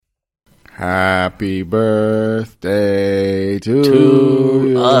Happy birthday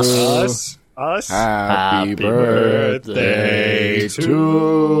to us. Happy birthday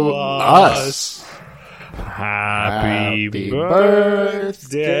to us. Happy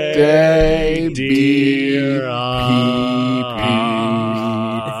birthday, dear Happy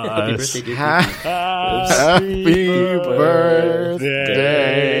us. birthday, dear Happy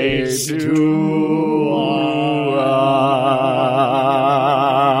birthday to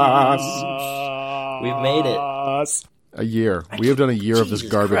us. We've made it. A year. We have done a year of this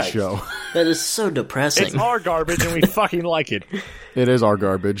Jesus garbage Christ. show. That is so depressing. It's our garbage and we fucking like it. It is our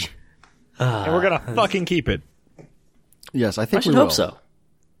garbage. And we're gonna fucking keep it. Yes, I I think should we will. hope so.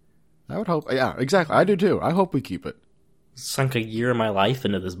 I would hope. Yeah, exactly. I do too. I hope we keep it. Sunk a year of my life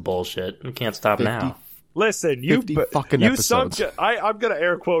into this bullshit. We can't stop 50 now. Listen, you 50 fucking you episodes. sunk. I'm gonna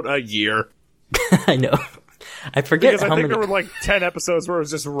air quote a year I know. I forget because I how think many. there were like 10 episodes where it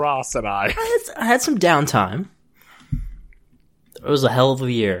was just Ross and I. I had some downtime. It was a hell of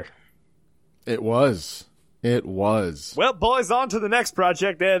a year. It was. It was. Well, boys, on to the next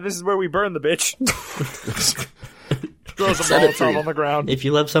project. This is where we burn the bitch. Throws a Set it free. Molotov on the ground. If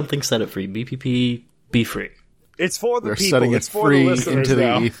you love something, set it free. BPP, be free. It's for the We're people. setting it It's for free the listeners into the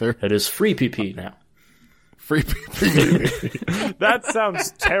now. ether. It is free PP now. Free. That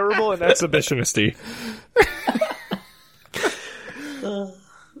sounds terrible and exhibitionisty.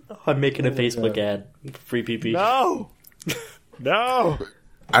 I'm making a Facebook ad. Free PP. No. No.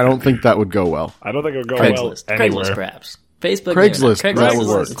 I don't think that would go well. I don't think it would go Craigslist. well Craigslist, anywhere. perhaps. Facebook. Craigslist, Craigslist, that would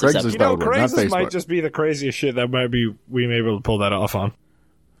work. is Craigslist, acceptable. You know, that would work, not Craigslist might Facebook. just be the craziest shit that might be we may be able to pull that off on.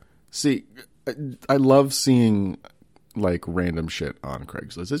 See, I love seeing like random shit on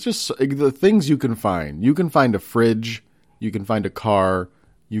Craigslist. It's just the things you can find. You can find a fridge. You can find a car.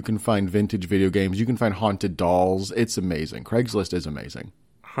 You can find vintage video games. You can find haunted dolls. It's amazing. Craigslist is amazing.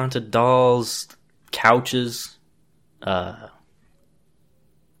 Haunted dolls, couches,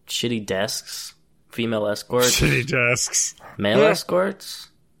 shitty desks, female escorts, Shitty desks. male escorts.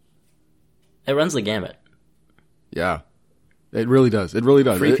 It runs the gamut. Yeah. It really does. It really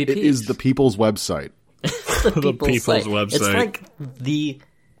does. Free It PPs. is the people's website. The people's site. website.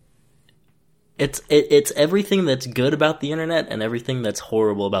 It's like it's everything that's good about the internet and everything that's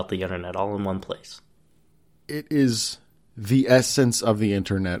horrible about the internet all in one place. It is the essence of the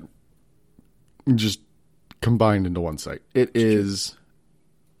internet just combined into one site. It is.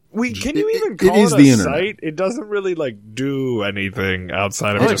 Can you even it call is it the a internet. site? It doesn't really like do anything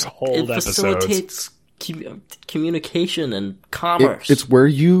outside of just hold It episodes. facilitates communication and commerce. It's where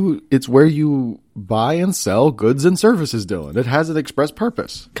you buy and sell goods and services, Dylan. It has an express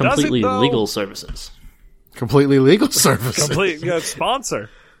purpose. completely though? legal services. Completely legal services. Complete sponsor.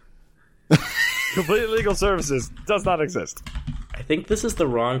 Complete legal services does not exist. I think this is the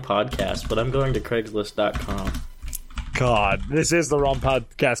wrong podcast, but I'm going to Craigslist.com. God, this is the wrong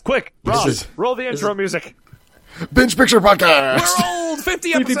podcast. Quick, Ross, is- roll the intro music. Binge Picture Podcast. We're old,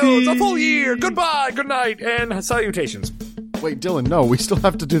 50 episodes, a full year. Goodbye, good night, and salutations. Wait, Dylan, no, we still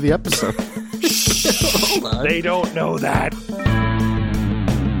have to do the episode. Hold on. They don't know that.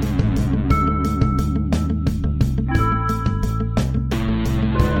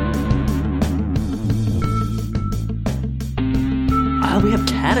 We have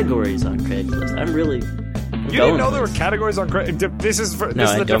categories on Craigslist. I'm You didn't know there were categories on Craigslist? This is I a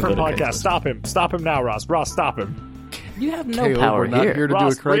don't different go to podcast. Craigslist. Stop him. Stop him now, Ross. Ross, stop him. You have no Caleb, power we're not here. here to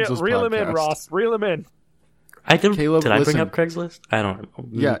Ross, do a Craigslist reel him in, podcast. Ross. Reel him in. I did. Caleb, did I bring listen. up Craigslist? I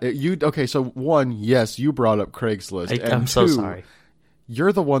don't know. Yeah, okay, so one, yes, you brought up Craigslist. and I'm so two, sorry.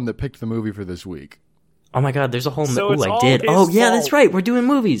 You're the one that picked the movie for this week. Oh my god, there's a whole. So it's I all did. his Oh yeah, fault. that's right. We're doing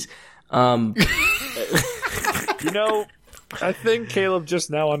movies. You know, I think Caleb just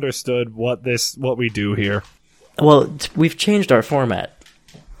now understood what we do here. Well, we've changed our format.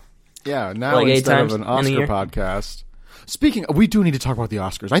 Yeah, now Like 8 instead times of an in a Oscar year? podcast. Speaking, we do need to talk about the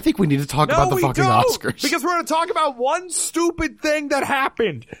Oscars. I think we need to talk about the we fucking don't, Oscars. because we're going to talk about one stupid thing that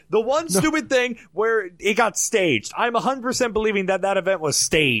happened. The one stupid thing where it got staged. I'm 100% believing that event was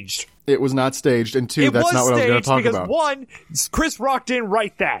staged. It was not staged, and two, It that's was not what I was going to staged talk because about. one, Chris Rock didn't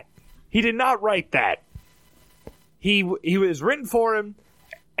write that. He did not write that. He was written for him,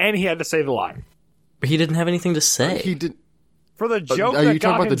 and he had to say the line He didn't have anything to say. He did. for the joke. Are that you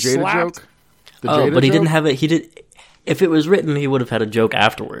got talking about the him Jada slapped. joke? The Oh, Jada but he joke? didn't have it. He did. If it was written, he would have had a joke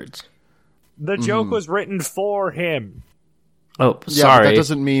afterwards. The joke was written for him. Oh, Yeah, sorry. but that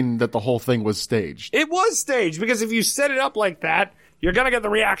doesn't mean that the whole thing was staged. It was staged because if you set it up like that, you're gonna get the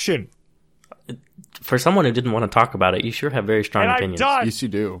reaction. for someone who didn't want to talk about it, you sure have very strong And I'm opinions. done. Yes, you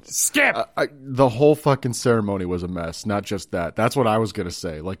do. Skip. The whole fucking ceremony was a mess. Not just that. That's what I was gonna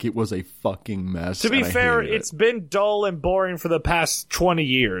say. Like, it was a fucking mess. To be and I fair, hated it. it's been dull and boring for the past 20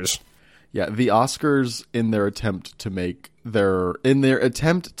 years. Yeah, the Oscars in their attempt to make the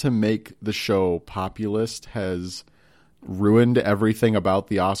show populist has ruined everything about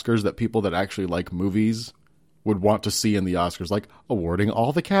the Oscars that people that actually like movies would want to see in the Oscars, like awarding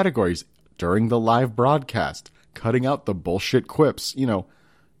all the categories during the live broadcast, cutting out the bullshit quips,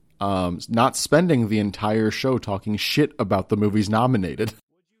 not spending the entire show talking shit about the movies nominated.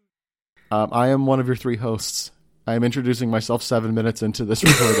 I am one of your three hosts. I am introducing myself 7 minutes into this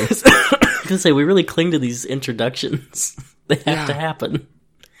recording. I was gonna say, we really cling to these introductions. They have to happen.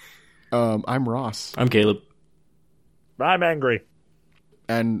 I'm Ross. I'm Caleb. I'm angry.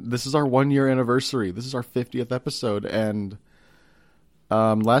 And this is our 1 year anniversary. This is our 50th episode. And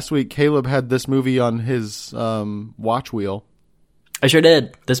last week, Caleb had this movie on his watch wheel. I sure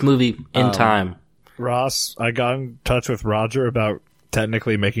did. This movie, In Time. Ross, I got in touch with Roger about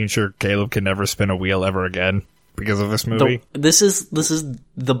technically making sure Caleb can never spin a wheel ever again because of this movie. This is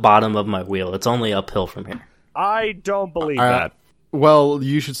the bottom of my wheel. It's only uphill from here. I don't believe that. Well,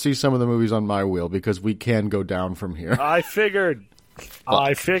 you should see some of the movies on my wheel because we can go down from here. I figured.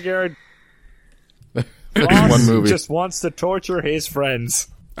 Ross One movie. just wants to torture his friends.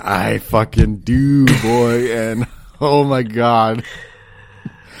 I fucking do, boy. And oh my God.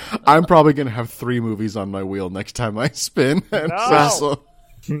 I'm probably going to have 3 movies on my wheel next time I spin. And No.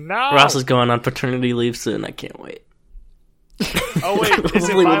 No. Ross is going on paternity leave soon. I can't wait. Oh wait, is it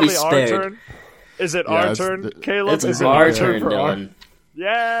Hopefully we'll be finally our spared. turn? Is it Yeah, our it's turn, the- Caleb? It's Is it our our turn, for our- Dylan.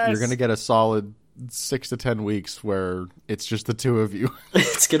 Yes. you're going to get a solid 6 to 10 weeks where it's just the two of you.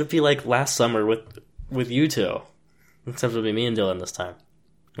 It's gonna be like last summer with you two. Except it'll be me and Dylan this time.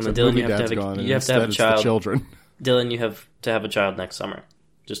 And then Dylan, Movie you have Dad's to gone, have and you have to have a instead it's the child. children. Dylan, you have to have a child next summer.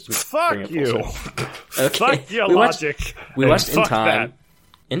 Just to bring Fuck it full you. circle. Okay. Fuck your we watched, logic. we and watched In fuck Time. that.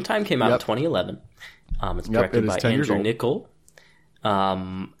 In Time came out in Yep. 2011. It's Yep, directed it is by 10 years Andrew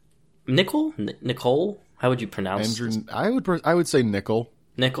old. Niccol. Nicole? How would you pronounce Andrew, I would say nickel,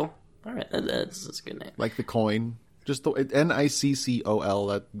 Nickel? All right, that's a good name. like the coin. Just the Niccol.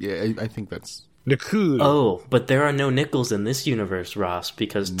 That I think that's Nakul. Oh, but there are no nickels in this universe, Ross,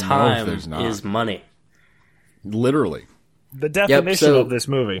 because time there's not. is money. literally. The definition so- of this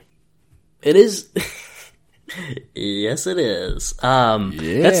movie. It is. Yes, it is.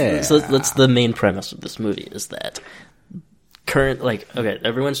 That's the main premise of this movie is that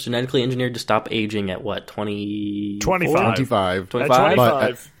everyone's genetically engineered to stop aging at what, 25? 25. 25? At 25,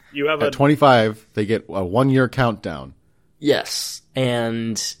 But you have At 25, they get a 1 year countdown. Yes,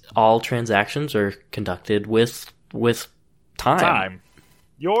 and all transactions are conducted with time.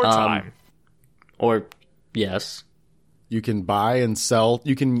 Your time. Or yes. You can buy and sell.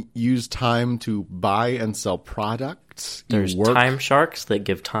 You can use time to buy and sell products. You There's work, time sharks that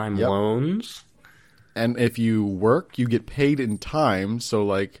give time Yep. loans. and if you work, you get paid in time. So,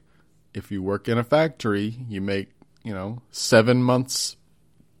 like, if you work in a factory, you make 7 months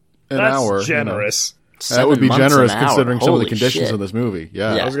an That's hour. generous. That would be 7 months generous an hour. considering some of the Holy conditions shit. in this movie.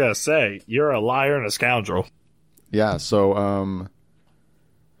 Yeah. Yeah. I was going to say, you're a liar and a scoundrel. Yeah, so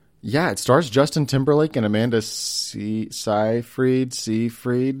it stars Justin Timberlake and Amanda Seyfried.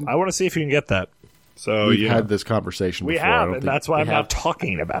 I want to see if you can get that. So We've had this conversation we before. I have, don't and think- that's why I'm have. not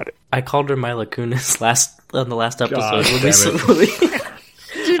talking about it. I called her Mila Kunis on the last episode God when we damn saw it. the movie.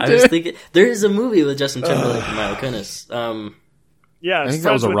 I was thinking there is a movie with Justin Timberlake and Mila Kunis. Yeah, it's think that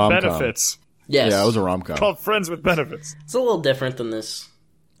Friends was a with rom-com. Benefits. Yes, Yeah, it was a rom-com. Called Friends with Benefits. it's a little different than this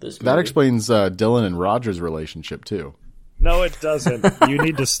movie. That explains Dylan and Roger's relationship, too. No, it doesn't. You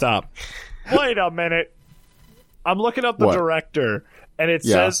need to stop. Wait a minute. I'm looking up the What? director, and it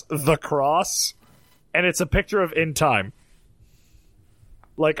Yeah. says The Cross, and it's a picture of In Time.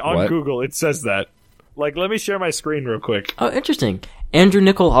 Like, on What? Google, it says that. Like, let me share my screen real quick. Oh, interesting. Andrew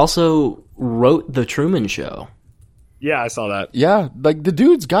Niccol also wrote The Truman Show. Yeah, I saw that. Yeah, like, the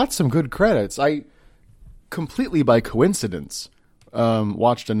dude's got some good credits. I, completely by coincidence,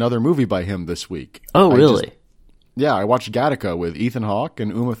 watched another movie by him this week. Oh, really? I watched Gattaca with Ethan Hawke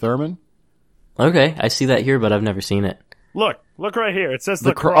and Uma Thurman. Okay, I see that here, but I've never seen it. Look right here. It says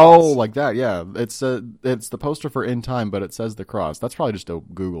The Cross. Oh, like that, yeah. It's the poster for In Time, but it says The Cross. That's probably just a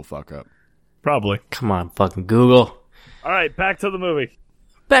Google fuck up. Probably. Come on, fucking Google. All right, back to the movie.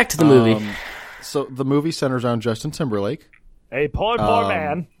 Back to the movie. So the movie centers on Justin Timberlake. A poor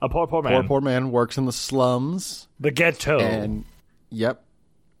man. A poor man. Poor man works in the slums, The ghetto. and he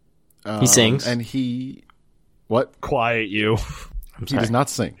He sings. and he what? Quiet you. I'm He sorry. does not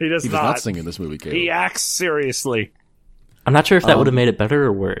sing. He does not not. sing in this movie, Caleb. He acts seriously. I'm not sure if that would have made it better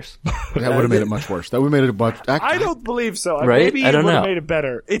or worse. That would have made it much worse. That would have made it much... I don't believe so. Right? Maybe I it don't would have know. made it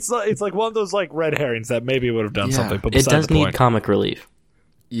better. It's like one of those like red herrings that maybe would have done Yeah. something. But It beside does the need point. comic relief.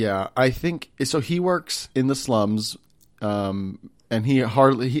 Yeah, I think... So he works in the slums, and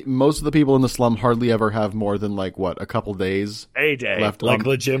most of the people in the slum hardly ever have more than, like, what, a couple days A day. left Like on-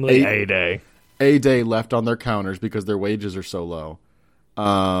 legitimately a day. a day left on their counters because their wages are so low.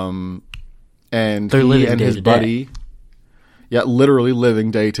 And They're he living and day his to day. buddy, literally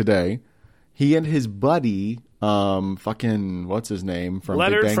living day to day. He and his buddy, what's his name from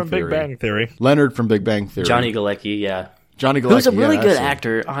Leonard Big Bang from Theory? Big Bang Theory. Leonard from Big Bang Theory. Johnny Galecki, yeah. Johnny Galecki, Who's a really yeah, good that's it.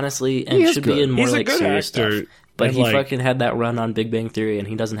 actor, honestly, and He is should good. be in more He's a like good serious actor, stuff. But and, he like- fucking had that run on Big Bang Theory, and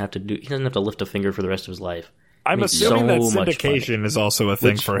he doesn't have to lift a finger for the rest of his life. I'm Makes assuming that so much syndication is also a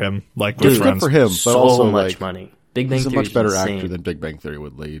thing for him. Like Dude, with Good friends. for him, but so also much like money. Big Bang he's a Theory much better is insane. actor than Big Bang Theory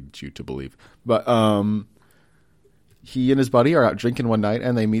would lead you to believe. But he and his buddy are out drinking one night,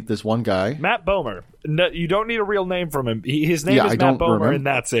 and they meet this one guy. Matt Bomer. No, you don't need a real name from him. His name Yeah, is I Matt don't Bomer, remember. and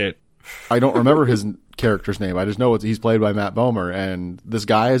that's it. I don't remember his character's name. I just know he's played by Matt Bomer, and this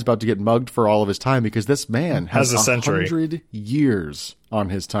guy is about to get mugged for all of his time because this man has Has a century. 100 years on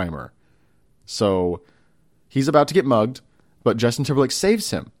his timer. So he's about to get mugged, but Justin Timberlake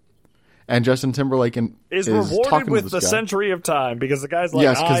saves him. And Justin Timberlake Is talking rewarded to with this the guy. century of time because the guy's like,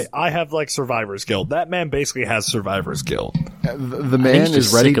 Yes, 'cause- I have like survivor's guilt. That man basically has survivor's guilt. The I think man he's is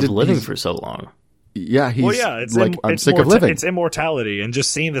just ready sick to of living he's- for so long. Yeah, he's Well, yeah, it's like I'm it's sick of living. It's immortality and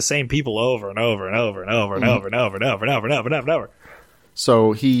just seeing the same people over and over and over and over and over and over and over and over and over and over and over.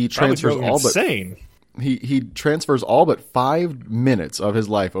 So he Probably transfers drove him all but insane. he transfers all but 5 minutes of his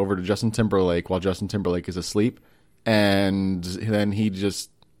life over to Justin Timberlake while Justin Timberlake is asleep, and then he just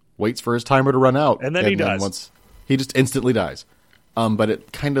waits for his timer to run out, And then he dies. He just instantly dies. But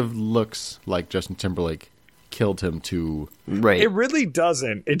it kind of looks like Justin Timberlake killed him to. Right. It really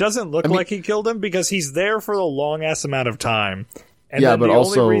doesn't. It doesn't look like he killed him because he's there for the long ass amount of time. And Yeah, then but the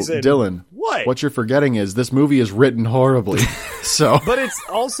also only reason, Dylan. What? What you're forgetting is this movie is written horribly. So But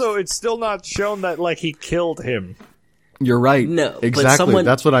it's still not shown that like he killed him. you're right. No, but exactly. someone-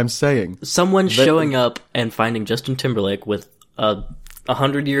 That's what I'm saying. Someone showing up and finding Justin Timberlake with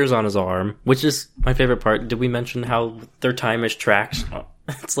 100 years on his arm, which is my favorite part. Did we mention how their time is tracked?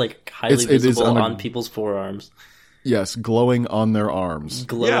 It's like highly It is visible on on a- people's forearms. Yes, glowing on their arms.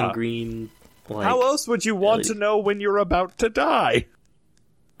 Glowing Yeah. green. Like, How else would you want to know when you're about to die?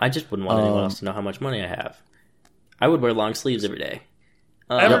 I just wouldn't want anyone else to know how much money I have. I would wear long sleeves every day.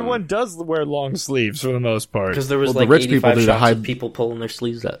 Everyone does wear long sleeves for the most part. Because there was Well, the like rich people 85 do to shots hide- of people pulling their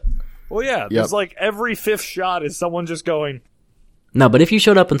sleeves up. Well, yeah, there's like every fifth shot is someone just going. No, but if you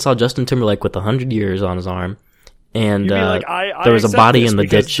showed up and saw Justin Timberlake with 100 years on his arm, and You'd be like, I there was a accept body this in the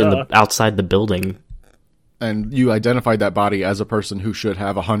because, ditch in the outside the building, And you identified that body as a person who should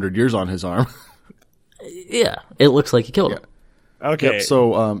have 100 years on his arm. yeah, it looks like he killed him. Okay,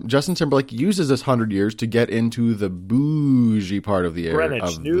 So Justin Timberlake uses this 100 years to get into the bougie part of the area. Greenwich,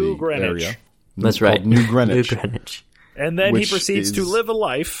 of New the Greenwich. Area. That's Called right, New Greenwich. New Greenwich. and then he which proceeds to is- live a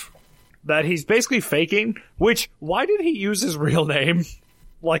life that he's basically faking. Which why did he use his real name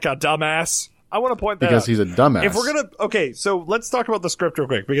like a dumbass? I want to point that Because out. he's a dumbass. If we're gonna so let's talk about the script real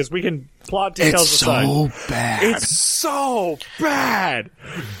quick because we can plot details It's aside. so bad. It's so bad.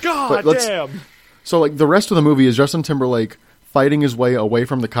 God But let's- damn. So, like, the rest of the movie is Justin Timberlake fighting his way away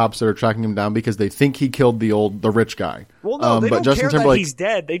from the cops that are tracking him down because they think he killed the rich guy. Well, no, they but don't Justin care that Timberlake, he's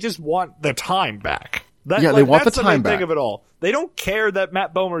dead. They just want the time back. That, Yeah, they want that's the time main thing back. of it all. They don't care that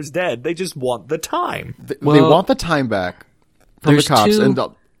Matt Bomer's dead. They just want the time. they Well, want the time back from the there's cops. two- And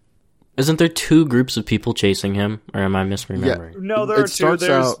Isn't there two groups of people chasing him, or am I misremembering? No, there It are two. starts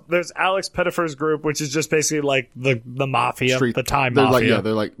out- There's Alex Pettifer's group, which is just basically like the mafia, street, the time they're mafia. Like,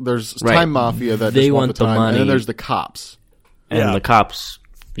 they're like, there's Right. time mafia that They just want want the the time, and money. then there's the cops. And Yeah. the cops,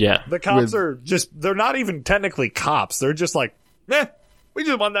 yeah. The cops with- are just—they're not even technically cops. They're just like, we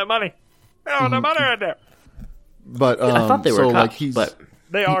just want that money. We don't want that money right there. But I thought they were so, cops, like, he's, but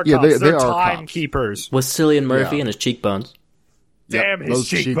They are Yeah, cops. they They're are cops. timekeepers. with Cillian Murphy Yeah. and his cheekbones. Damn his those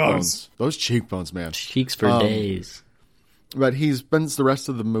cheekbones. Those cheekbones, man. Cheeks for days. But he spends the rest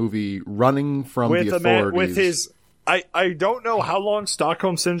of the movie running from With the a man, authorities. with his, I don't know how long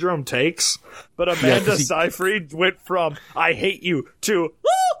Stockholm Syndrome takes, but Amanda 'cause he- Seyfried went from "I hate you" to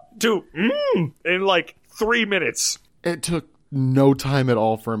in like 3 minutes. It took no time at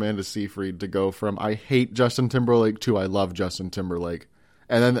all for Amanda Seyfried to go from I hate Justin Timberlake to I love Justin Timberlake.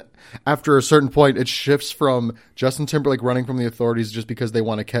 And then after a certain point, it shifts from Justin Timberlake running from the authorities just because they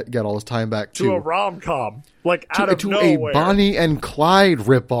want to get all his time back to a rom-com, like out of to nowhere. a Bonnie and Clyde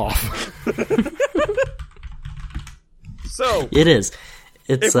ripoff. So It is.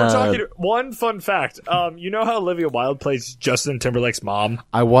 It's if we're talking, one fun fact, you know how Olivia Wilde plays Justin Timberlake's mom?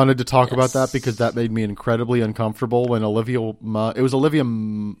 I wanted to talk about that because that made me incredibly uncomfortable when Wilde.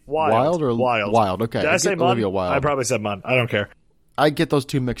 Or Wilde. Okay. Did I say Munn? Olivia Wilde. I probably said Munn. I don't care. I get those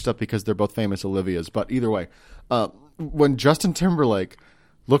two mixed up because they're both famous Olivias. But either way, when Justin Timberlake,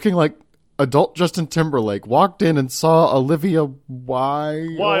 looking like adult Justin Timberlake, walked in and saw Olivia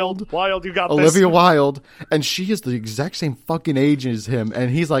Wilde, you got Olivia this. Wilde, and she is the exact same fucking age as him,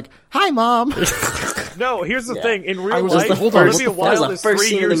 and he's like, "Hi, Mom." No, here's the thing. In real was life, the- hold on, Olivia what the- that was Wilde the is first 3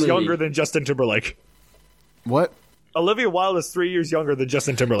 scene in the years movie. younger than Justin Timberlake. What? Olivia Wilde is 3 years younger than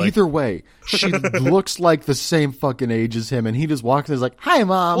Justin Timberlake. Either way, she looks like the same fucking age as him, and he just walks in and is like, "Hi,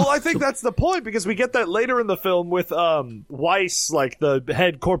 Mom." Well, I think that's the point, because we get that later in the film with Weiss, like the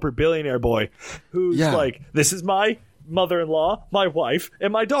head corporate billionaire boy, who's like, "This is my mother-in-law, my wife,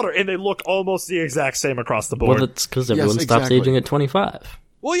 and my daughter," and they look almost the exact same across the board. Well, that's because everyone stops exactly. aging at 25.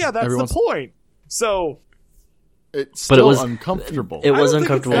 Well, yeah, that's Everyone's- the point. So It's But still it was uncomfortable. It was I don't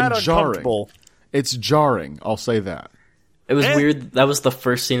think it's uncomfortable. that And jarring. uncomfortable. It's jarring. I'll say that. It was Eh. weird. That was the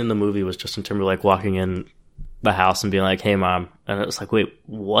first scene in the movie, was Justin Timberlake walking in the house and being like, "Hey, Mom," and it was like, "Wait,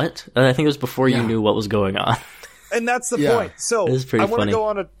 what?" And I think it was before you knew what was going on. And that's the Yeah. point. So It is pretty I want funny. to go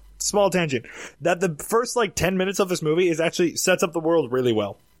on a small tangent. That the first 10 minutes of this movie is actually sets up the world really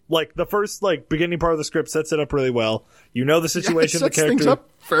well. Like the first beginning part of the script sets it up really well. You know the It situation, sets the things character, up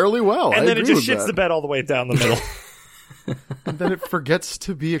fairly well. and I then it agree just with shits that. the bed all the way down the middle. And then it forgets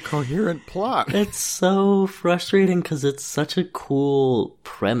to be a coherent plot. It's so frustrating because it's such a cool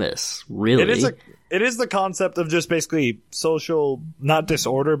premise. Really, It is the concept of just basically social, not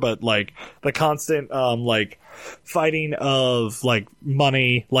disorder, but like the constant fighting of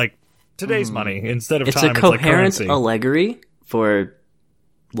money, like today's money instead of it's time. a coherent it's like currency. allegory for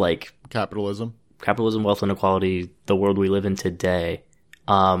Capitalism. capitalism, wealth inequality, the world we live in today.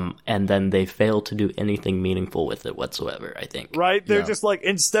 And then they fail to do anything meaningful with it whatsoever, I think. Right? They're Yeah. just like,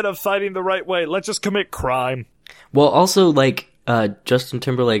 instead of fighting the right way, let's just commit crime. Well, also, Justin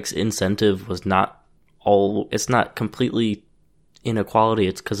Timberlake's incentive was it's not completely inequality,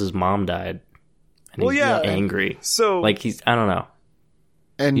 it's because his mom died. And Well, he's yeah. angry. So I don't know.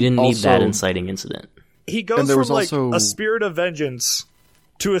 And You didn't need also, that inciting incident. he and goes there from was also- a spirit of vengeance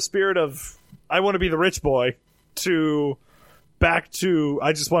to a spirit of, I want to be the rich boy, to back to,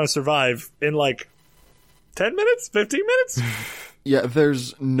 I just want to survive in 10 minutes, 15 minutes. Yeah,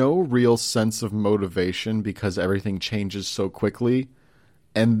 there's no real sense of motivation because everything changes so quickly,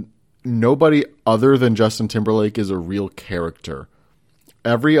 and nobody other than Justin Timberlake is a real character.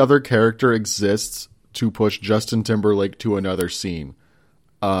 Every other character exists to push Justin Timberlake to another scene.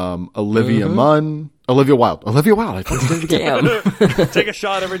 Olivia Wilde. I fucking did it again. Damn. Take a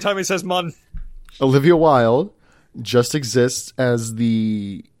shot every time he says "mun." Olivia Wilde just exists as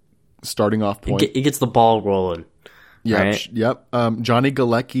the starting off point. It gets the ball rolling. Yep, right? yep. Johnny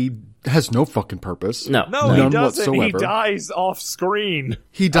Galecki has no fucking purpose. No. No, he None doesn't. He whatsoever. dies off screen.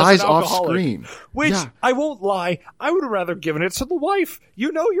 He as dies an off alcoholic. screen. Which, Yeah. I won't lie, I would have rather given it to the wife.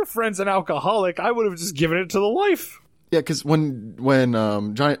 You know your friend's an alcoholic. I would have just given it to the wife. Yeah, because when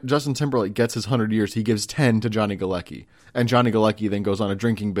Justin Timberlake gets his 100 years, he gives 10 to Johnny Galecki, and Johnny Galecki then goes on a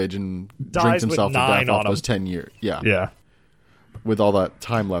drinking binge and Dies drinks with himself to 9 death on off him. those 10 years. Yeah, Yeah. with all that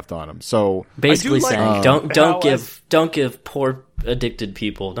time left on him. So Basically like, saying, how don't give poor addicted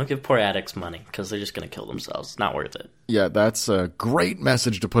people, don't give poor addicts money because they're just going to kill themselves. It's not worth it. yeah, that's a great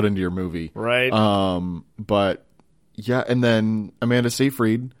message to put into your movie. Right. But yeah, and then Amanda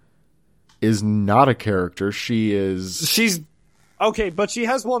Seyfried is not a character. She's okay, but she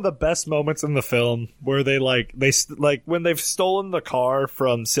has one of the best moments in the film where they when they've stolen the car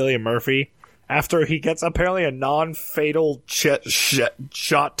from Cillian Murphy after he gets apparently a non-fatal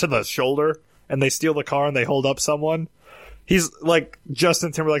shot to the shoulder, and they steal the car and they hold up someone. He's like,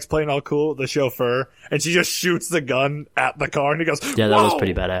 Justin Timberlake's playing all cool with the chauffeur, and she just shoots the gun at the car, and he goes, Yeah, that was "Whoa!"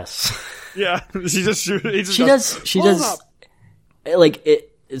 pretty badass. Yeah, she just shoots. He just She goes, does. "Hold up."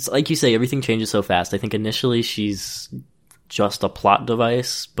 It's like you say, everything changes so fast. I think initially she's just a plot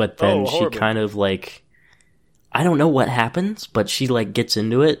device, but then she horrible. kind of I don't know what happens, but she gets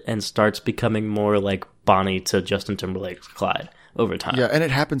into it and starts becoming more like Bonnie to Justin Timberlake's Clyde over time. Yeah, and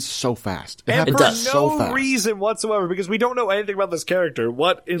it happens so fast. It And happens for does. no so fast. reason whatsoever, because we don't know anything about this character.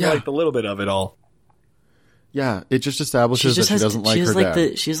 What in Yeah. the little bit of it all? Yeah, it just establishes that she doesn't like her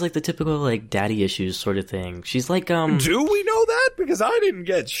dad. She has like the typical like daddy issues sort of thing. She's like Do we know that? Because I didn't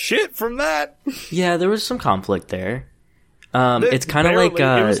get shit from that. Yeah, there was some conflict there. It's kind of like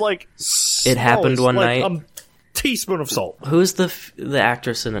it was like It Happened One Night. A teaspoon of salt. Who's the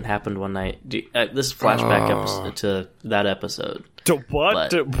actress in It Happened One Night? This is flashback episode to that episode. To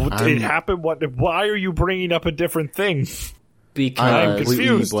what? It happened. What? Why are you bringing up a different thing? I'm Because completely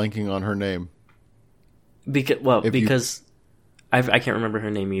confused. blanking on her name. because I can't remember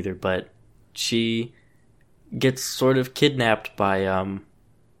her name either, but she gets sort of kidnapped by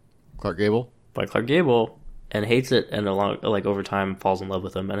Clark Gable? Clark Gable and hates it, and over time falls in love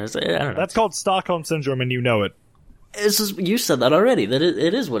with him, and I don't know. That's called Stockholm Syndrome, and you know it. You said that already. That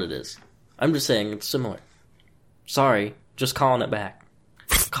it is what it is. I'm just saying it's similar. Sorry, just calling it back.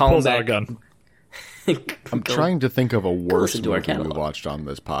 Pulls out a gun. I'm trying to think of a worse listen to our movie we catalog. watched on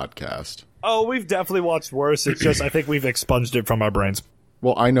this podcast. Oh, we've definitely watched worse. It's just I think we've expunged it from our brains.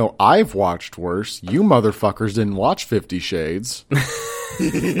 Well, I know I've watched worse. You motherfuckers didn't watch 50 Shades.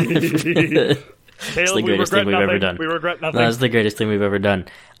 It's the greatest thing we've ever done. We regret nothing. That's the greatest thing we've ever done.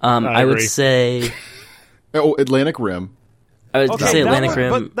 I would agree. say Oh, Atlantic Rim. I would say Atlantic that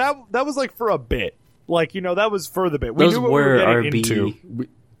Rim. was, but that was like for a bit. Like, that was for the bit. We Those knew what were we our were getting into.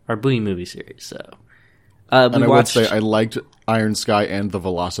 our B movie series. So And we I watched. would say I liked Iron Sky and The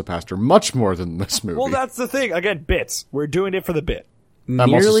Velocipaster much more than this movie. Well, that's the thing. Again, bits. We're doing it for the bit.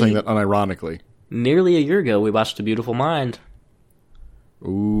 I'm also saying that unironically. Nearly a year ago, we watched A Beautiful Mind.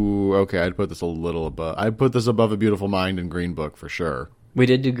 Ooh, okay, I'd put this a little above. I'd put this above A Beautiful Mind and Green Book for sure. We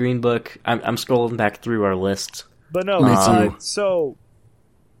did do Green Book. I'm scrolling back through our list. But no, so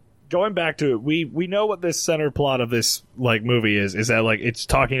going back to it, we know what this center plot of this movie is that it's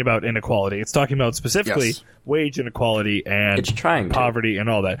talking about inequality. It's talking about specifically Yes. wage inequality and It's trying to. poverty and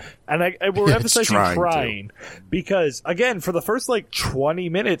all that. And we're It's emphasizing trying to. because again, for the first 20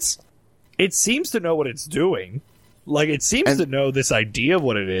 minutes, it seems to know what it's doing. It seems to know this idea of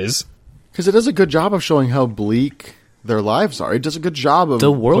what it is. Because it does a good job of showing how bleak their lives are. It does a good job of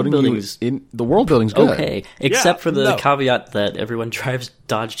The world putting you building's- in. The world building's good. Okay, except for the no. caveat that everyone drives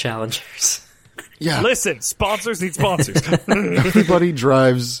Dodge Challengers. Yeah, Listen, sponsors need sponsors. everybody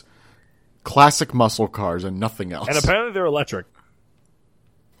drives classic muscle cars and nothing else. And apparently they're electric.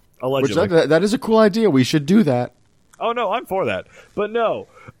 Which Allegedly. that is a cool idea. We should do that. Oh no, I'm for that. But no,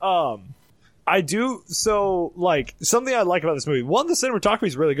 I do. So something I like about this movie. One, the cinematography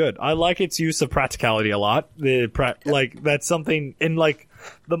is really good. I like its use of practicality a lot. That's something in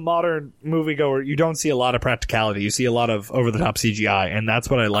the modern moviegoer, you don't see a lot of practicality. You see a lot of over the top CGI, and that's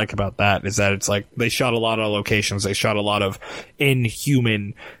what I like about that. Is that it's they shot a lot of locations. They shot a lot of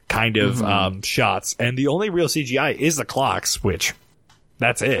inhuman kind of shots, and the only real CGI is the clocks, which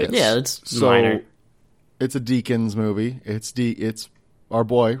that's it. Yeah, it's So minor. it's a Deakins movie. It's our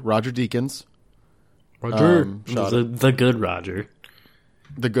boy Roger Deakins. Shot The good Roger.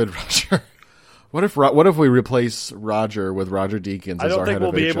 the good Roger. What if we replace Roger with Roger Deakins I as don't our think head we'll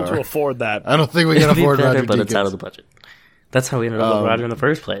of be HR? able to afford that. I don't think we can It'd be afford better, Roger but Deakins. it's out of the budget. That's how we ended up with Roger in the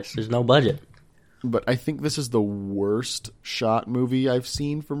first place. There's no budget. But I think this is the worst shot movie I've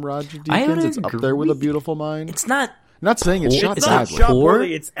seen from Roger I would Deakins. It's up there with A agree. Beautiful Mind. It's not. Not saying it's shot It's Not not badly. shot poor.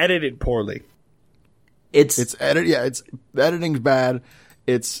 poorly, it's edited poorly. It's. It's edit. Yeah, it's the editing's bad.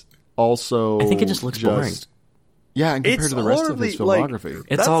 It's also. I think it just looks boring. Yeah, and compared It's to the rest of his horribly, filmography.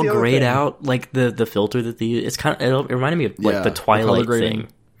 It's That's all the other grayed thing. out, the filter that they use. It's kind of. It reminded me of Yeah, the the Twilight color grading.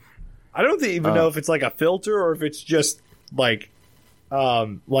 thing. I don't even know if it's a filter or if it's just the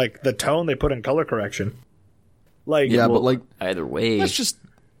tone they put in color correction. Yeah, Well, but either way, I'm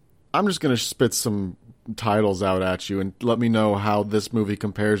just gonna spit some titles out at you and let me know how this movie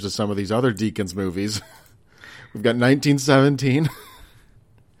compares to some of these other Deakins movies. We've got 1917,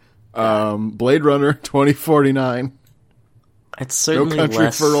 Blade Runner 2049, it's No certainly Country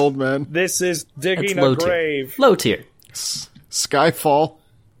less. for Old Men, This is It's digging low a tier. grave. Low tier. Skyfall,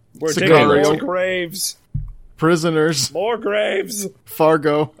 We're Sicario. digging more graves. Prisoners, More graves.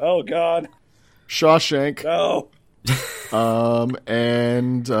 Fargo, Oh God. Shawshank, No.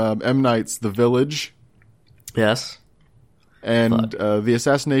 and M. Night's The Village, Yes. and the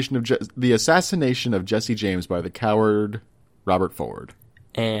assassination of Jesse James by the coward Robert Ford.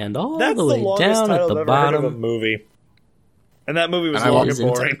 And all That's the the way longest down at title the I've ever heard of a bottom. movie. And that movie was And I long was and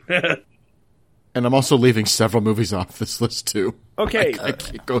into- boring. And I'm also leaving several movies off this list too. Okay. I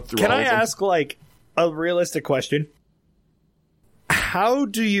can't go through Can all I of them. ask a realistic question? How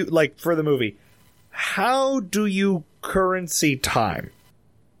do you for the movie? How do you currency time?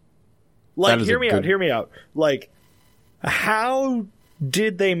 That is Hear a me good- out. How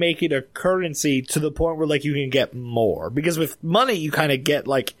did they make it a currency to the point where, like, you can get more? Because with money, you kind of get,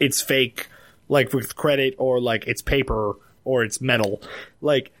 like, it's fake, like, with credit, or, like, it's paper, or it's metal.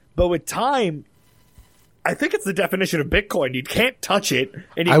 Like, but with time, I think it's the definition of Bitcoin. You can't touch it,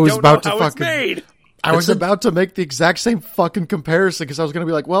 and you don't know how it's made. I was about to make the exact same fucking comparison because I was going to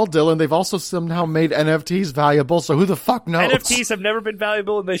be like, well, Dylan, they've also somehow made NFTs valuable, so who the fuck knows? NFTs have never been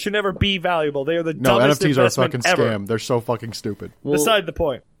valuable, and they should never be valuable. They are the No, dumbest NFTs are a investment fucking ever. scam. They're so fucking stupid. Well, Beside the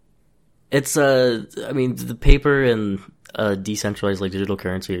point. it's I mean, the paper and decentralized like digital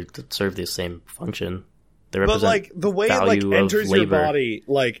currency serve the same function. They represent But, like, the way it, like, value of enters your labor. body,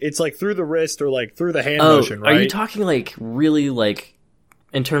 like, it's, like, through the wrist or, like, through the hand motion, right? Are you talking, like, really, like,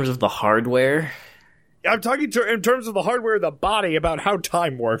 in terms of the hardware? I'm talking in terms of the hardware of the body about how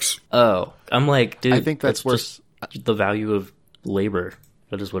time works. Oh, I'm like, dude, I think that's where just the value of labor.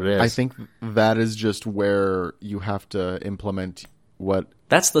 That is what it is. I think that is just where you have to implement what.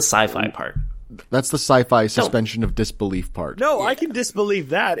 That's the sci-fi part. That's the sci-fi suspension of disbelief part. No, I can disbelieve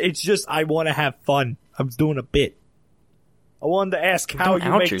that. It's just I want to have fun. I was doing a bit. I wanted to ask how Don't you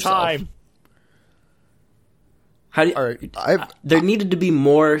out make yourself. time. How do you, All right, there needed to be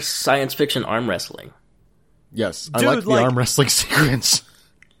more science fiction arm wrestling. yes, Dude, I like the like- arm wrestling sequence.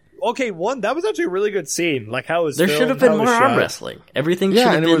 Okay, that was actually a really good scene. Like how it was There filmed, should have been how it more was arm shot. wrestling. Everything Yeah, should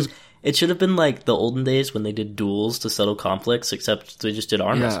have and it been. was- It should have been like the olden days when they did duels to settle conflicts, except they just did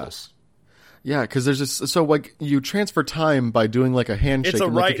arm wrestles. Yeah, because there's this. So like you transfer time by doing like a handshake. It's a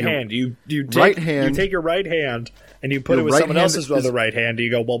and, like, right if you- hand. You take, Right hand- You take your right hand and you put Your it with right someone hand else's is- other right hand. And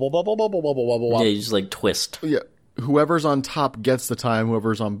you go blah blah blah blah blah blah blah blah blah. Yeah, you just like twist. Yeah, whoever's on top gets the time.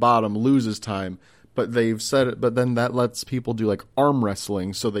 Whoever's on bottom loses time. But they've said it. But then that lets people do like arm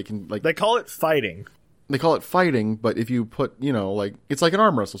wrestling, so they can like They call it fighting. they call it fighting. But if you put like it's like an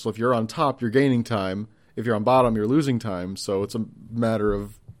arm wrestle. So if you're on top, you're gaining time. If you're on bottom, you're losing time. So it's a matter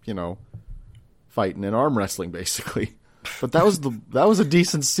of fighting and arm wrestling basically. But that was a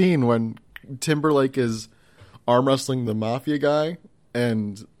decent scene when Timberlake is arm wrestling the mafia guy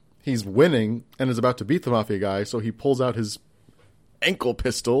and he's winning and is about to beat the mafia guy, so he pulls out his ankle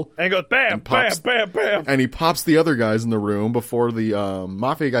pistol And it goes bam, And pops- bam, bam, bam. and he pops the other guys in the room before the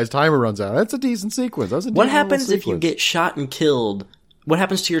mafia guy's timer runs out. That's a decent sequence. That's a What decent little happens if you sequence. get shot and killed? What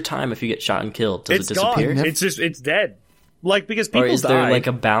happens to your time if you get shot and killed? Does It's it disappear? gone. It's dead. Like because people Or is die. there like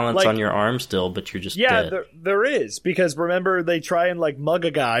a balance Like- on your arm still, but you're just Yeah, dead? there is, because remember they try and like mug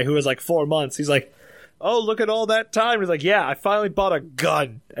a guy who was like 4 months. He's like, "Oh, look at all that time." He's like, "Yeah, I finally bought a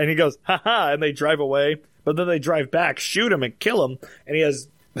gun." And he goes, "Haha," and they drive away. But then they drive back, shoot him, and kill him. And he has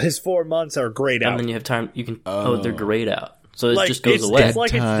his 4 months are grayed out. And then you have time. You can. They're grayed out, so it like just goes it's, away. It's like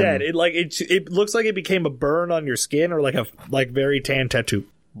Time. it's dead. It looks like it became a burn on your skin or like a very tan tattoo.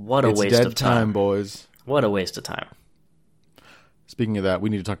 What a It's waste dead of time. boys. What a waste of time. Speaking of that, we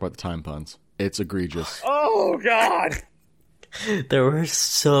need to talk about the time puns. It's egregious. Oh God! There were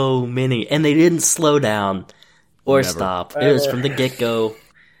so many, and they didn't slow down or Never. stop. It was Ever. from the get go.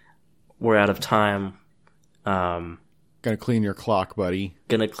 We're out of time. Gonna clean your clock, buddy.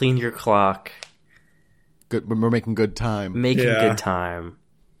 Gonna clean your clock. Good, we're making good time. Making Yeah. good time.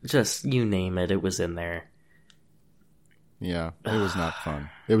 Just you name it. It was in there. Yeah, it was not fun.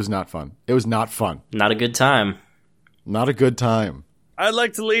 It was not fun. It was not fun. Not a good time. Not a good time. I'd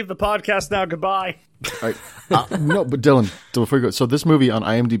like to leave the podcast now. Goodbye. All right. No, but Dylan, before you go, so this movie on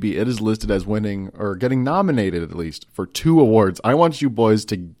IMDb, it is listed as winning or getting nominated at least for 2 awards. I want you boys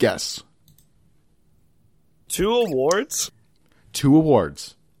to guess 2 awards. 2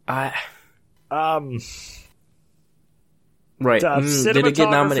 awards. I Um, right. Did it get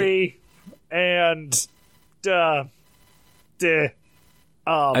nominated? cinematography and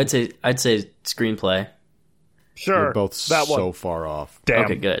I'd say screenplay. sure We're both that so one. far off. Damn.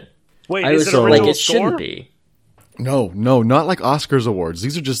 Okay, good. Wait, I is was it so original like it score? shouldn't be. No, not like Oscars awards.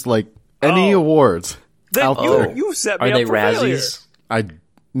 These are just like any Oh. awards Then out you, there. you set me Are up they for failure. Razzies?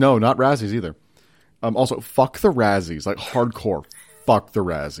 No, not Razzies either. Also, fuck the Razzies, like hardcore. Fuck the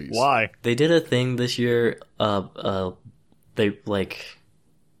Razzies. Why? They did a thing this year. They like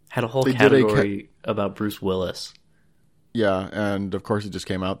had a whole They did a category about Bruce Willis. Yeah, and of course it just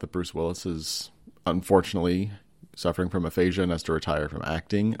came out that Bruce Willis is unfortunately suffering from aphasia and has to retire from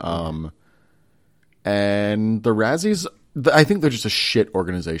acting. And the Razzies, I think they're just a shit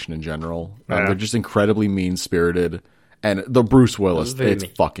organization in general. Yeah. They're just incredibly mean-spirited. And the Bruce Willis, very it's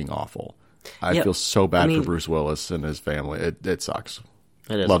mean. fucking awful. I Yeah, feel so bad I mean- for Bruce Willis and his family. It sucks.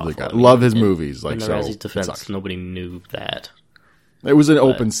 It is Love the awful. guy. I mean, Love his in- movies. Like in the so, Razzies it defense, sucks. nobody knew that. It was an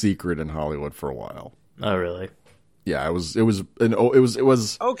open secret in Hollywood for a while. Oh, really? Yeah, it was okay.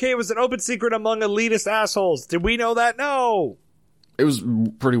 It was an open secret among elitist assholes. Did we know that? No. It was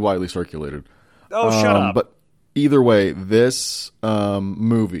pretty widely circulated. Oh, shut up. But either way, this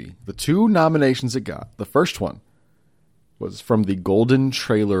movie, the 2 nominations it got, the first one was from the Golden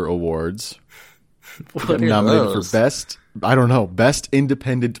Trailer Awards. What are Nominated those? for best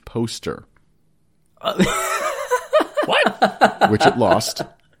independent poster. What? Which it lost.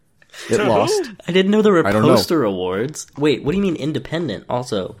 It To lost. who? I didn't know there were I don't know. poster awards. Wait, what do you mean independent?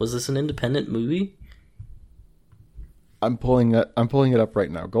 Also, was this an independent movie? I'm pulling it up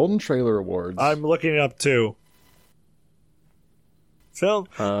right now. Golden Trailer Awards. I'm looking it up too. Film.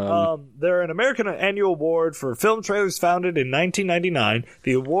 They're an American annual award for film trailers founded in 1999.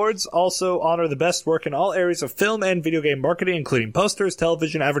 The awards also honor the best work in all areas of film and video game marketing, including posters,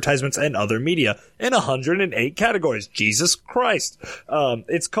 television, advertisements, and other media, in 108 categories. Jesus Christ.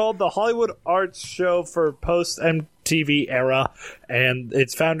 It's called the Hollywood Arts Show for post-MTV era, and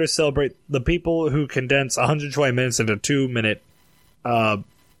its founders celebrate the people who condense 120 minutes into 2-minute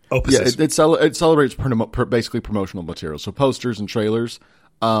opuses. Yeah, it celebrates basically promotional materials, so posters and trailers.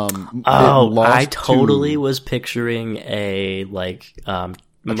 Oh, I totally was picturing a trailer.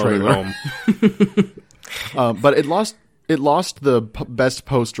 motorhome. But it lost the best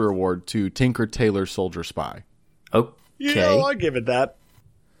poster award to Tinker Tailor Soldier Spy, Okay. You know, I give it that.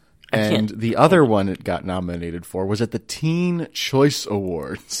 and can't- the other one it got nominated for was at the Teen Choice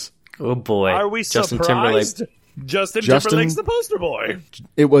Awards. Oh boy. Are we Justin surprised? Justin Timberlake's the poster boy.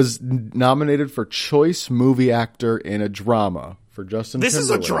 It was nominated for Choice Movie Actor in a Drama for Justin This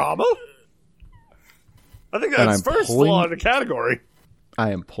Timberlake. is a drama? I think And that's I'm first pulling- law in the category.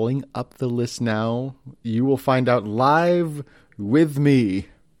 I am pulling up the list now. You will find out live with me.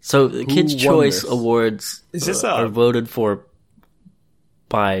 So the Kids' won Choice this? Awards Is this are voted for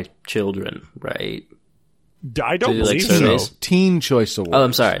by children, right? I don't Do you like believe surveys? so. Teen Choice Award. Oh,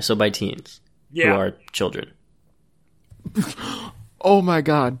 I'm sorry. So by teens who Yeah. are children. Oh my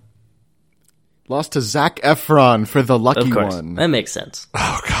god. Lost to Zac Efron for the lucky Of course. one. That makes sense.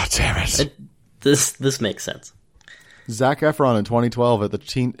 Oh, God damn it. This makes sense. Zac Efron in 2012 at the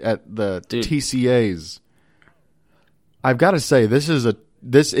Dude. TCAs. I've got to say this is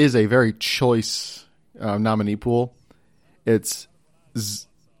a very choice nominee pool. It's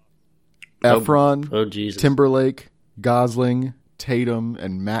Efron, Oh Jesus. Timberlake, Gosling, Tatum,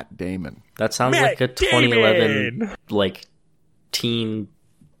 and Matt Damon. That sounds Matt like a 2011 Damon. teen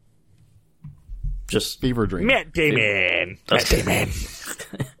just Fever Dream. Matt Damon. Matt Damon.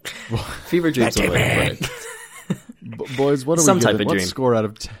 fever dreams Matt of Damon. it, Boys, what are Some we type giving? of What dream. score out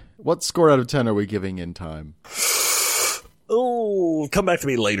of what score out of 10 are we giving In Time? Oh, come back to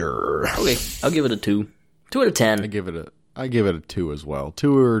me later. Okay, I'll give it a 2. 2 out of 10. I give it a 2 as well.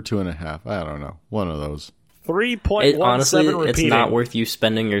 2 or 2.5. I don't know. One of those. 3.17 Honestly, repeating. it's not worth you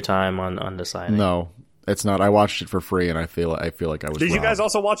spending your time on deciding. No, it's not. I watched it for free, and I feel like I was. Did you robbed. guys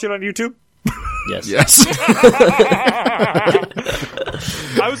also watch it on YouTube? Yes. Yes.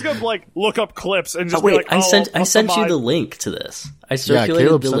 I was gonna look up clips and just be Wait, like, I sent you optimize- the link to this. I Yeah, circulated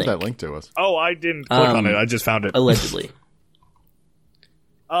Caleb the sent link. that link to us. Oh, I didn't click on it. I just found it. Allegedly.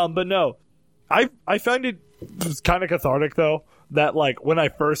 But no, I found it kind of cathartic though. That when I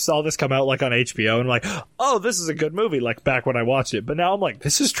first saw this come out on HBO, and oh, this is a good movie. Back when I watched it, but now I'm like,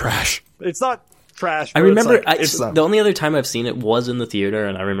 this is trash. It's not trash. I but remember it's the only other time I've seen it was in the theater,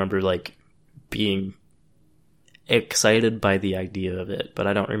 and I remember being excited by the idea of it, but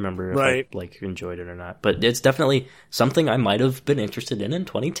I don't remember if Right. I enjoyed it or not. But it's definitely something I might have been interested in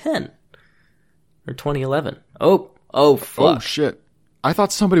 2010 or 2011. Oh, fuck. Oh shit! I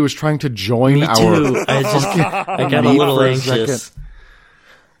thought somebody was trying to join Me our. too. I got a Meet little for a anxious.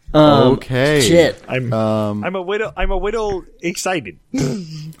 Okay. Shit. I'm a little excited.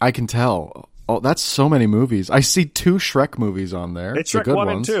 I can tell. Oh, that's so many movies. I see 2 Shrek movies on there. It's the Shrek good 1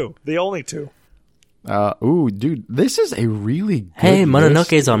 ones. and 2, the only 2. Ooh, dude, this is a really good Hey, list.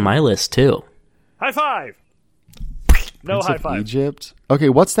 Mononoke's on my list too. High five. No Prince high of five. Egypt. Okay,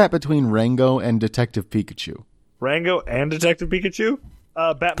 what's that between Rango and Detective Pikachu? Rango and Detective Pikachu.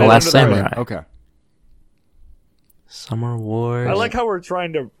 Batman The Last Under the Rain. Samurai. Okay. Summer Wars. I like how we're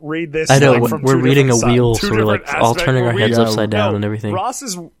trying to read this. I know, from we're two reading a different wheel, two so we're different all aspects. turning our We're heads reading- upside down No, and everything.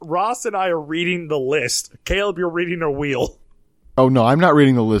 Ross and I are reading the list. Caleb, you're reading a wheel. Oh no, I'm not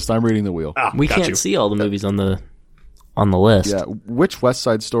reading the list. I'm reading the wheel. Ah, We got can't you. see all the movies on the list. Yeah, which West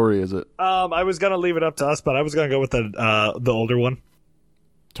Side Story is it? I was gonna leave it up to us, but I was gonna go with the older one.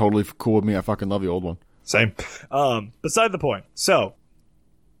 Totally cool with me. I fucking love the old one. Same. Beside the point. So,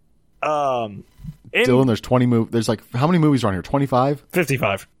 in Dylan, there's 20 movies. There's how many movies are on here? 25?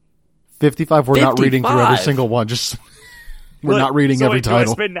 55. 55. We're not reading through every 55? single one. Just we're Look, not reading so every wait, title.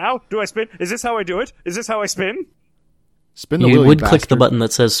 Do I spin now? Do I spin? Is this how I do it? Is this how I spin? Spin the You wheel. would you click the bastard. button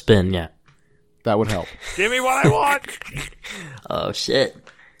that says spin, yeah. That would help. Give me what I want. Oh, shit.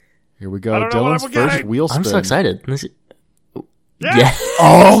 Here we I go. don't know what Dylan's I'm first getting. wheel spin. I'm so excited. Yeah. Yeah.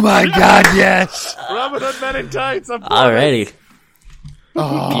 Oh my god, yes! Robin Hood Men in Tights. I'm for it. Alrighty.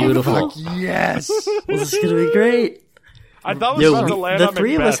 Oh, Beautiful. fuck yes! Well, this is going to be great. I thought it was Yo, about to land the on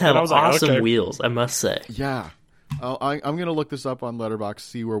three of Macbeth, us have and I was like, awesome okay. wheels, I must say. Yeah. I'm going to look this up on Letterboxd,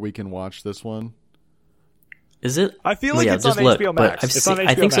 see where we can watch this one. Is it? I feel like Yeah, it's on just look, HBO but Max. I've It's seen- on HBO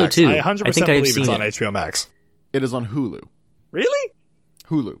I think so Max. too. I 100% I think I've believe it's seen on it. HBO Max. It is on Hulu. Really?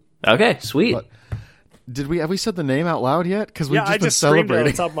 Hulu. Okay, sweet. But- Have we said the name out loud yet? Because we've Yeah, just I been just screamed it on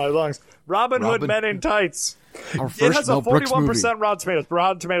celebrating. the top of my lungs. Robin Hood Men in Tights. Our It first has a Mel Brooks movie. 41% Rotten Tomatoes.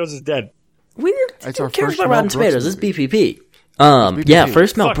 Rotten Tomatoes is dead. It's Who our cares first about Mel Rotten Brooks Tomatoes? It's movie. BPP. BPP. Yeah,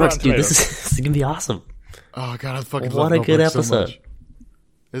 first Mel Fuck Brooks, Rotten dude. This is gonna be awesome. Oh god, I fucking What love a Mel good Brooks so episode. much.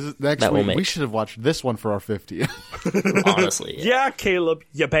 This is next That will week. make- We should have watched this one for our 50th. Honestly, Yeah, Caleb,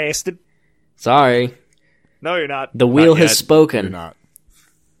 you bastard. sorry. No, you're not. The wheel Not has yet. spoken. You're not.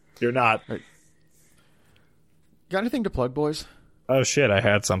 You're not. Got anything to plug, boys? Oh shit, I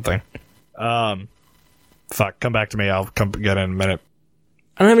had something. Fuck, come back to me. I'll come get in a minute.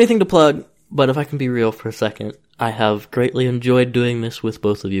 I don't have anything to plug, but if I can be real for a second, I have greatly enjoyed doing this with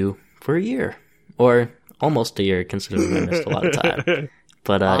both of you for a year, or almost a year, considering I missed a lot of time.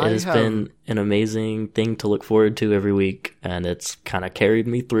 But I it has have- been an amazing thing to look forward to every week, and it's kind of carried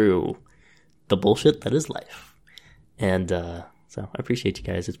me through the bullshit that is life. And so I appreciate you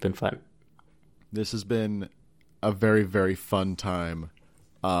guys. It's been fun. This has been a very, very fun time.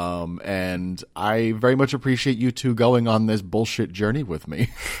 And I very much appreciate you two going on this bullshit journey with me.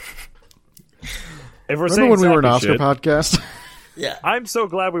 If we're Remember saying when we were an sappy Oscar shit, podcast? Yeah. I'm so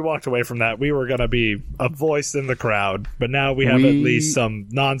glad we walked away from that. We were gonna be a voice in the crowd, but now we have We- at least some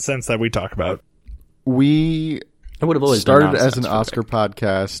nonsense that we talk about. We I would have always started been as an nonsense for Oscar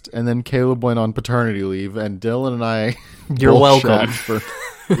podcast, and then Caleb went on paternity leave, and Dylan and I You're both welcome. shat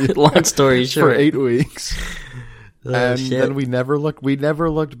for that. Long story short. for 8 weeks. And shit. then we never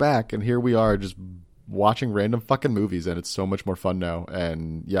looked back, and here we are just watching random fucking movies, and it's so much more fun now.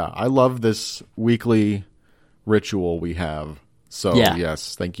 And yeah, I love this weekly ritual we have. So Yeah.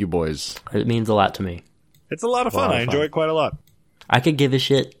 yes, thank you, boys. It means a lot to me. It's a lot of fun. lot of I enjoy fun. it quite a lot. I could give a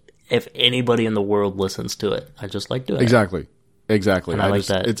shit if anybody in the world listens to it. I just like doing it. Exactly. And I like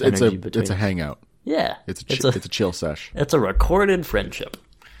that It's energy a between it's a us. hangout. Yeah. It's a chill sesh. It's a recorded friendship.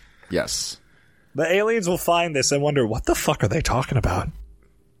 Yes. The aliens will find this and wonder, what the fuck are they talking about?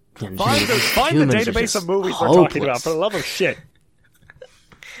 And Find the humans are database just of movies we're talking about, hopeless. for the love of shit.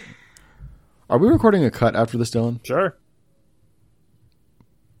 Are we recording a cut after this, Dylan? Sure.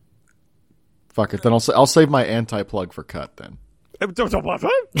 Fuck it. Then I'll save my anti-plug for cut then. What?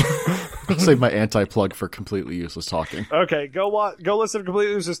 I'll save my anti-plug for completely useless talking. Okay, go listen to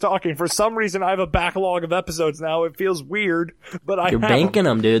Completely Useless Talking. For some reason, I have a backlog of episodes now. It feels weird, but I You're have banking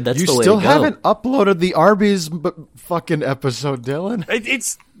them, dude. That's You the way still to go. haven't uploaded the Arby's fucking episode, Dylan.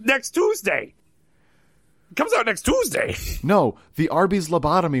 It's next Tuesday. It comes out next Tuesday. No, the Arby's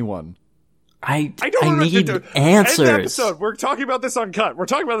lobotomy one. I don't need End answers. the episode. We're talking about this on cut. We're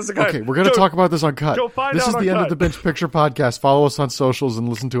talking about this on cut. Okay, we're going to Go- talk about this on cut. go find This out is on the end Cut. of the Bench Picture podcast. Follow us on socials and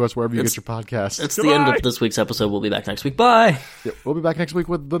listen to us wherever you get your podcasts. That's the end Goodbye. of this week's episode. We'll be back next week. Bye. We'll be back next week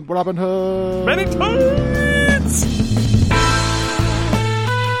with the Robin Hood. Men in Tights!